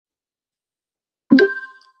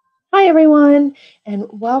Hi, everyone, and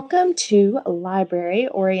welcome to Library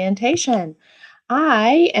Orientation.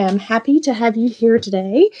 I am happy to have you here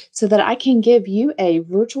today so that I can give you a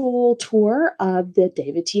virtual tour of the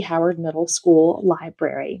David T. Howard Middle School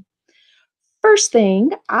Library. First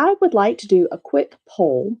thing, I would like to do a quick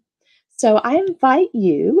poll. So I invite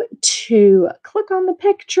you to click on the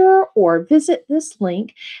picture or visit this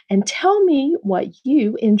link and tell me what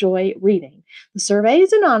you enjoy reading. The survey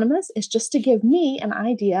is anonymous. It's just to give me an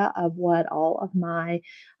idea of what all of my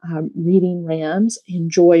reading rams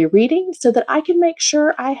enjoy reading so that I can make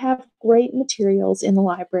sure I have great materials in the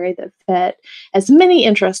library that fit as many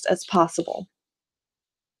interests as possible.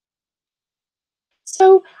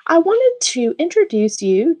 So, I wanted to introduce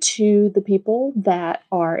you to the people that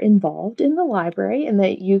are involved in the library and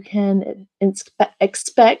that you can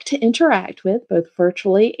expect to interact with both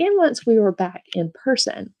virtually and once we were back in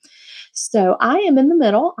person. So, I am in the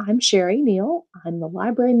middle. I'm Sherry Neal. I'm the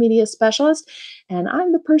library media specialist, and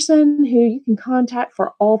I'm the person who you can contact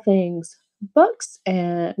for all things books,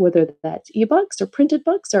 and whether that's ebooks or printed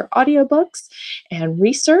books or audiobooks and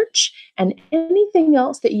research and anything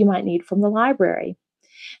else that you might need from the library.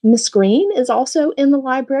 Miss Green is also in the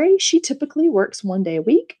library. She typically works 1 day a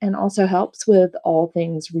week and also helps with all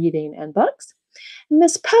things reading and books.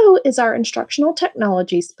 Miss Poe is our instructional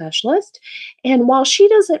technology specialist. And while she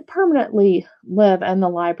doesn't permanently live in the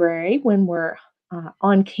library when we're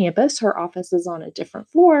on campus, her office is on a different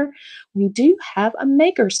floor. We do have a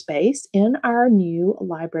makerspace in our new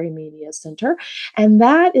Library Media Center, and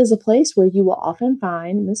that is a place where you will often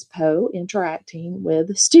find Miss Poe interacting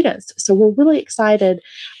with students. So we're really excited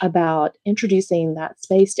about introducing that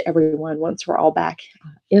space to everyone once we're all back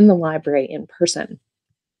in the library in person.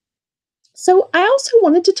 So, I also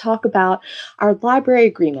wanted to talk about our library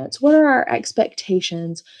agreements. What are our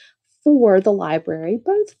expectations for the library,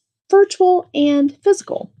 both virtual and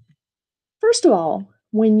physical? First of all,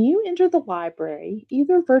 when you enter the library,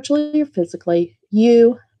 either virtually or physically,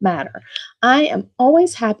 you matter. I am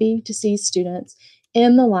always happy to see students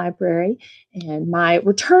in the library, and my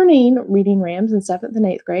returning reading rams in seventh and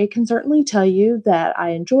eighth grade can certainly tell you that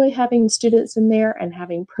I enjoy having students in there and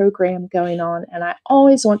having program going on, and I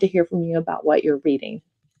always want to hear from you about what you're reading.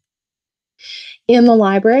 In the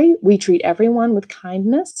library, we treat everyone with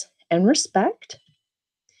kindness and respect.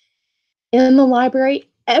 In the library,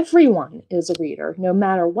 everyone is a reader, no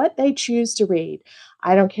matter what they choose to read.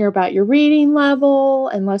 I don't care about your reading level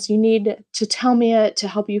unless you need to tell me it to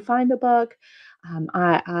help you find a book.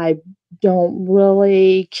 I don't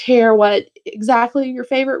really care what exactly your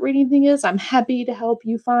favorite reading thing is. I'm happy to help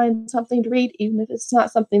you find something to read, even if it's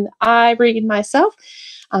not something that I read myself.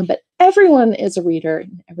 But everyone is a reader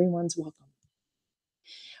and everyone's welcome.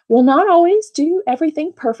 We'll not always do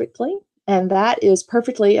everything perfectly, and that is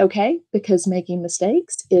perfectly okay because making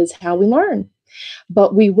mistakes is how we learn.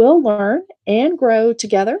 But we will learn and grow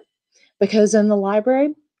together because in the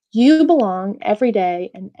library, you belong every day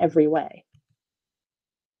and every way.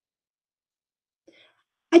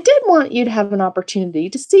 I did want you to have an opportunity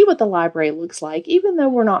to see what the library looks like, even though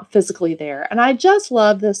we're not physically there. And I just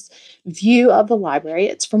love this view of the library.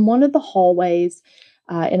 It's from one of the hallways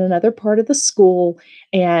in another part of the school.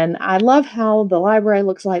 And I love how the library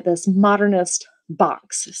looks like this modernist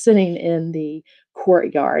box sitting in the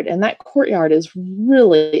courtyard. And that courtyard is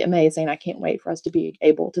really amazing. I can't wait for us to be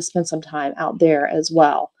able to spend some time out there as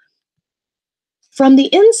well. From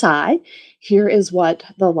the inside, here is what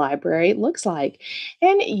the library looks like.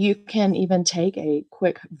 And you can even take a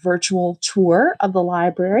quick virtual tour of the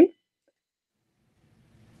library.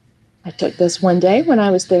 I took this 1 day when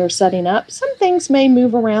I was there setting up. Some things may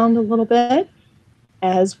move around a little bit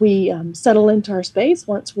as we settle into our space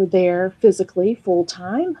once we're there physically full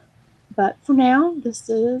time. But for now, this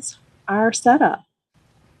is our setup.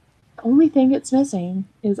 The only thing it's missing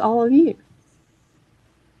is all of you.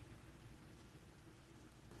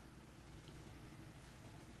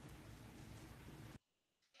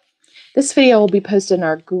 This video will be posted in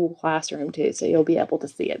our Google Classroom too, so you'll be able to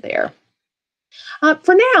see it there.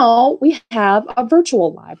 For now, we have a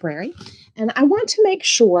virtual library, and I want to make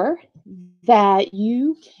sure that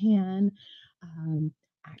you can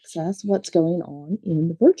access what's going on in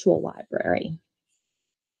the virtual library.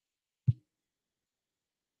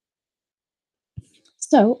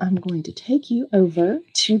 So I'm going to take you over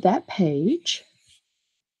to that page.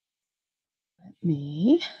 Let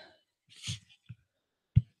me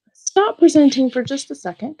stop presenting for just a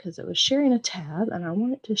second because it was sharing a tab, and I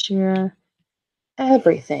want it to share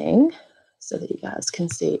everything so that you guys can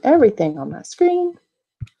see everything on my screen.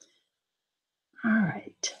 All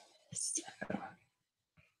right. So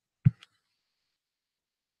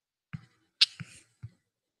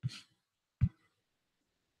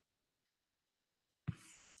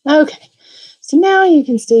Okay, so now you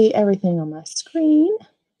can see everything on my screen.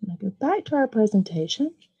 I'm going to go back to our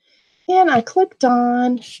presentation, and I clicked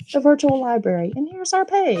on the virtual library, and here's our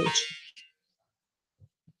page.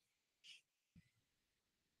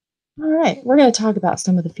 All right, we're going to talk about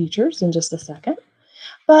some of the features in just a second,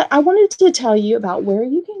 but I wanted to tell you about where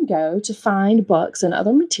you can go to find books and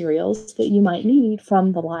other materials that you might need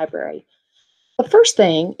from the library. The first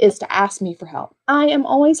thing is to ask me for help. I am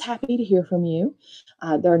always happy to hear from you.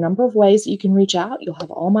 There are a number of ways that you can reach out. You'll have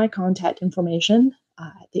all my contact information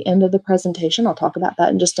at the end of the presentation. I'll talk about that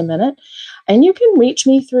in just a minute. And you can reach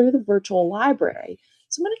me through the virtual library.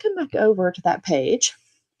 So I'm going to come back over to that page.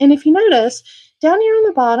 And if you notice, down here on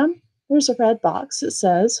the bottom, there's a red box that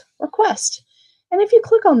says Request. And if you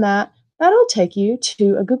click on that, that'll take you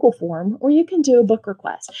to a Google form where you can do a book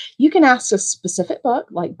request. You can ask a specific book,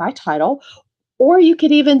 like by title, or you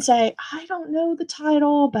could even say, I don't know the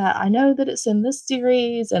title, but I know that it's in this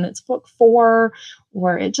series and it's book 4,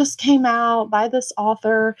 or it just came out by this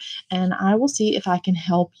author, and I will see if I can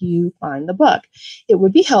help you find the book. It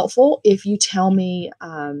would be helpful if you tell me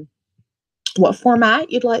what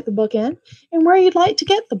format you'd like the book in and where you'd like to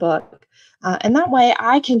get the book. And that way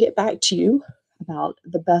I can get back to you about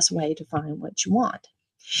the best way to find what you want.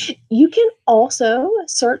 You can also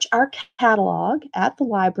search our catalog at the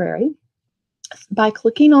library by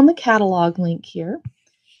clicking on the catalog link here.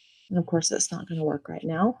 And of course, that's not going to work right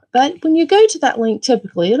now. But when you go to that link,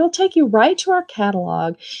 typically, it'll take you right to our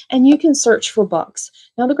catalog and you can search for books.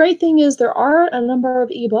 Now, the great thing is there are a number of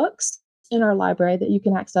ebooks in our library that you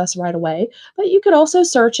can access right away, but you could also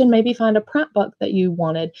search and maybe find a print book that you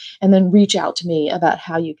wanted and then reach out to me about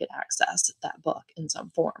how you could access that book in some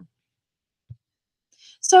form.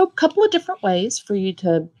 So, a couple of different ways for you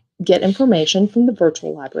to get information from the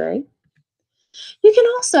virtual library. You can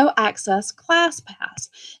also access ClassPass.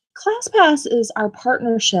 ClassPass is our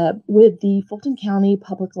partnership with the Fulton County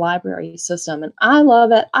Public Library System, and I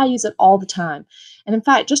love it. I use it all the time. And in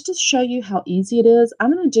fact, just to show you how easy it is,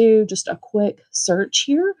 I'm going to do just a quick search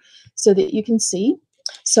here so that you can see.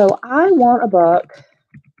 So I want a book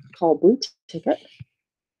called Blue Ticket,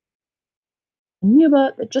 a new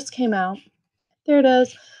book that just came out. There it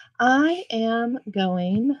is. I am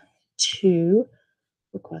going to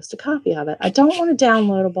request a copy of it. I don't want a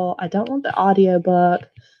downloadable. I don't want the audiobook.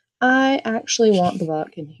 I actually want the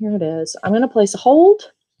book, and here it is. I'm going to place a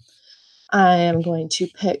hold. I am going to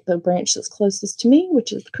pick the branch that's closest to me,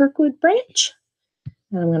 which is the Kirkwood branch,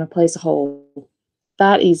 and I'm going to place a hold.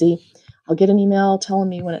 That easy. I'll get an email telling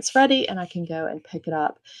me when it's ready, and I can go and pick it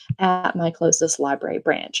up at my closest library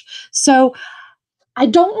branch. So I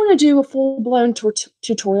don't want to do a full-blown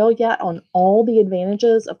tutorial yet on all the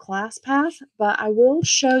advantages of ClassPass, but I will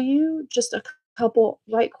show you just a couple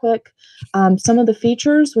right quick, some of the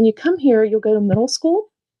features. When you come here, you'll go to middle school,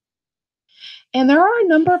 and there are a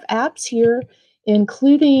number of apps here,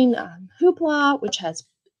 including Hoopla, which has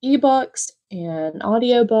ebooks and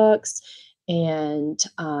audiobooks and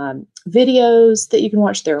videos that you can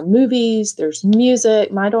watch. There are movies, there's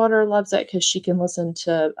music. My daughter loves it because she can listen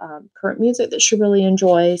to current music that she really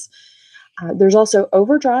enjoys. There's also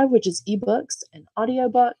Overdrive, which is ebooks and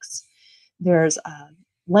audiobooks. There's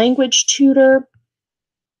Language Tutor.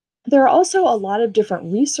 There are also a lot of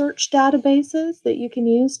different research databases that you can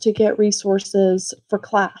use to get resources for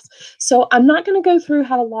class. So I'm not going to go through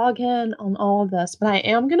how to log in on all of this, but I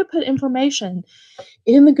am going to put information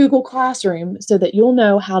in the Google Classroom so that you'll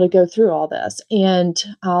know how to go through all this. And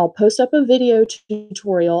I'll post up a video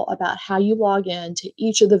tutorial about how you log in to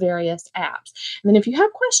each of the various apps. And then if you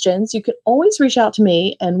have questions, you can always reach out to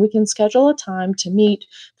me and we can schedule a time to meet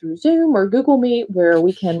through Zoom or Google Meet where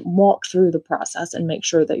we can walk through the process and make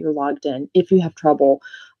sure that you're logged in if you have trouble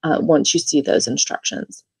once you see those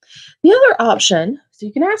instructions. The other option, so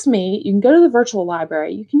you can ask me, you can go to the virtual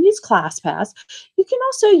library, you can use ClassPass, you can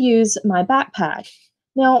also use my backpack.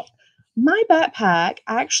 Now, my backpack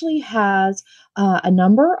actually has a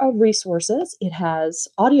number of resources. It has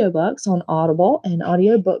audiobooks on Audible and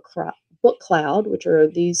Book Cloud, which are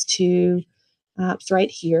these two apps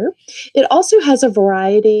right here. It also has a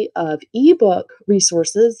variety of ebook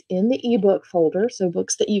resources in the ebook folder, so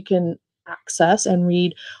books that you can access and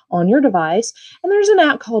read on your device. And there's an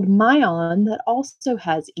app called Myon that also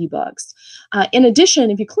has ebooks. In addition,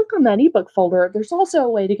 if you click on that ebook folder, there's also a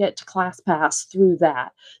way to get to ClassPass through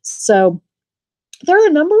that. So there are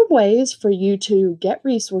a number of ways for you to get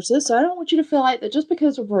resources. So I don't want you to feel like that just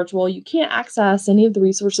because we're virtual, you can't access any of the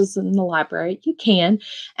resources in the library. You can,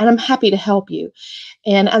 and I'm happy to help you.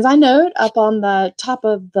 And as I note up on the top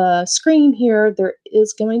of the screen here, there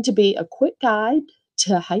is going to be a quick guide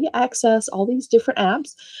to how you access all these different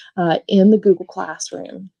apps in the Google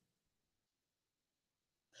Classroom.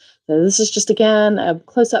 So this is just again a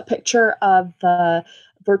close-up picture of the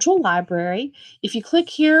virtual library. If you click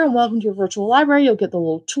here on Welcome to your virtual library, you'll get the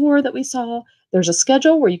little tour that we saw. There's a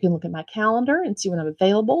schedule where you can look at my calendar and see when I'm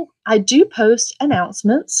available. I do post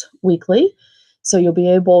announcements weekly, so you'll be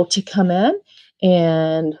able to come in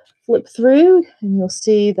and flip through, and you'll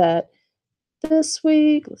see that this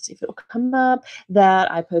week, let's see if it'll come up,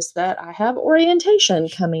 that I post that I have orientation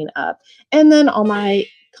coming up. And then all my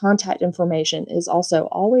contact information is also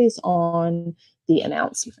always on the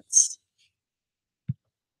announcements.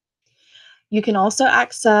 You can also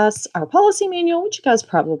access our policy manual, which you guys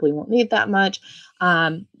probably won't need that much.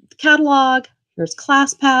 Catalog, there's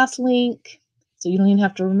ClassPass link. So you don't even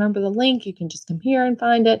have to remember the link. You can just come here and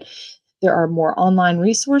find it. There are more online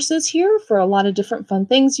resources here for a lot of different fun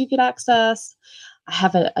things you could access. I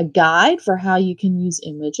have a guide for how you can use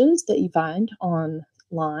images that you find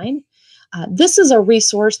online. This is a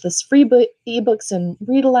resource, this free ebooks and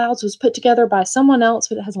read alouds was put together by someone else,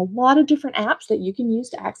 but it has a lot of different apps that you can use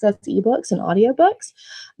to access ebooks and audiobooks.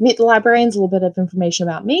 Meet the Librarians, a little bit of information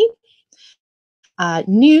about me.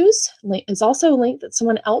 News is also a link that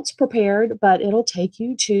someone else prepared, but it'll take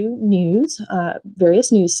you to news,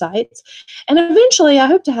 various news sites. And eventually, I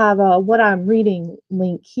hope to have a what I'm reading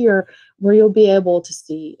link here where you'll be able to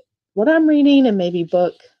see what I'm reading and maybe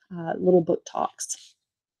little book talks.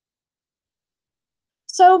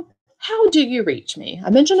 So, how do you reach me? I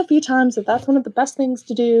mentioned a few times that that's one of the best things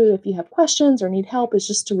to do if you have questions or need help is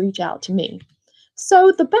just to reach out to me.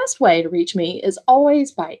 So, the best way to reach me is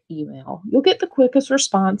always by email. You'll get the quickest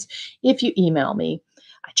response if you email me.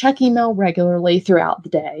 I check email regularly throughout the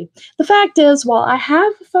day. The fact is, while I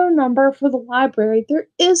have a phone number for the library, there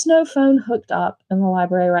is no phone hooked up in the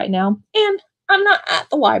library right now, and I'm not at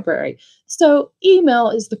the library. So, email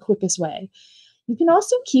is the quickest way. You can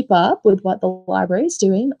also keep up with what the library is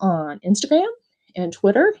doing on Instagram and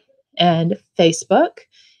Twitter and Facebook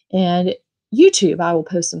and YouTube. I will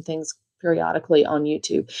post some things periodically on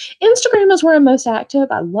YouTube. Instagram is where I'm most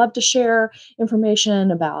active. I love to share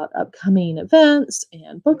information about upcoming events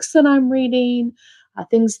and books that I'm reading,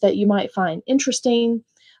 things that you might find interesting.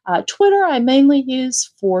 Twitter, I mainly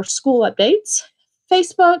use for school updates.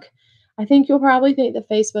 Facebook, I think you'll probably think that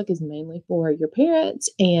Facebook is mainly for your parents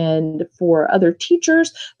and for other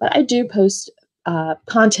teachers, but I do post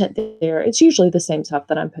content there. It's usually the same stuff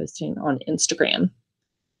that I'm posting on Instagram.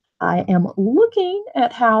 I am looking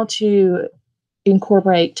at how to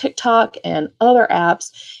incorporate TikTok and other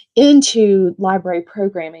apps into library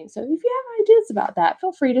programming. So if you have ideas about that,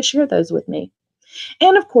 feel free to share those with me.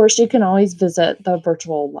 And of course, you can always visit the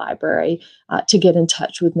virtual library to get in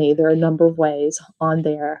touch with me. There are a number of ways on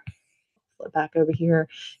there. Flip back over here.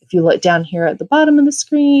 If you look down here at the bottom of the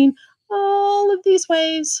screen, all of these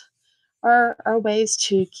ways are ways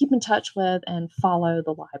to keep in touch with and follow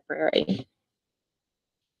the library.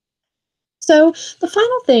 So the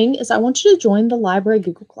final thing is I want you to join the Library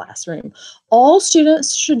Google Classroom. All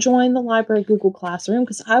students should join the Library Google Classroom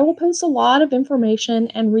because I will post a lot of information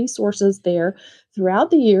and resources there throughout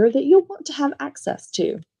the year that you'll want to have access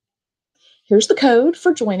to. Here's the code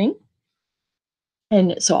for joining.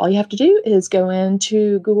 And so all you have to do is go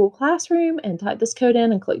into Google Classroom and type this code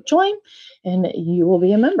in and click join, and you will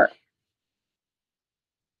be a member.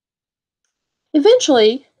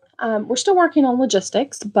 Eventually, we're still working on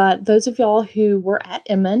logistics, but those of y'all who were at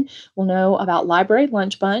Inman will know about Library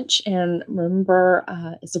Lunch Bunch. And remember,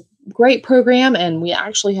 it's a great program, and we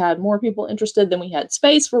actually had more people interested than we had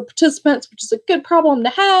space for participants, which is a good problem to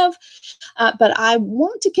have. But I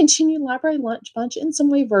want to continue Library Lunch Bunch in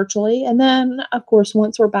some way virtually. And then, of course,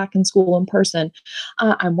 once we're back in school in person,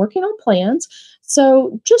 I'm working on plans.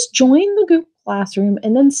 So just join the Google Classroom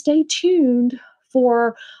and then stay tuned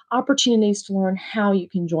for opportunities to learn how you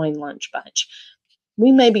can join Lunch Bunch.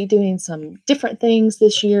 We may be doing some different things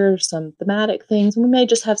this year, some thematic things. We may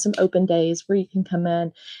just have some open days where you can come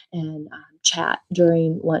in and chat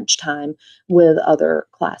during lunchtime with other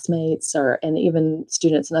classmates and even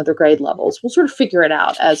students in other grade levels. We'll sort of figure it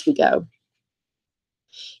out as we go.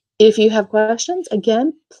 If you have questions,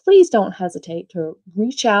 again, please don't hesitate to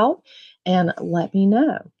reach out and let me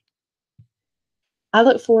know. I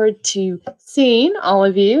look forward to seeing all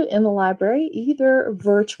of you in the library, either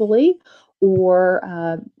virtually or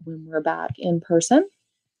when we're back in person.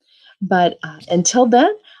 But until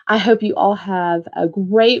then, I hope you all have a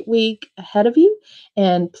great week ahead of you,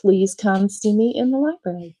 and please come see me in the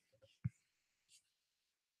library.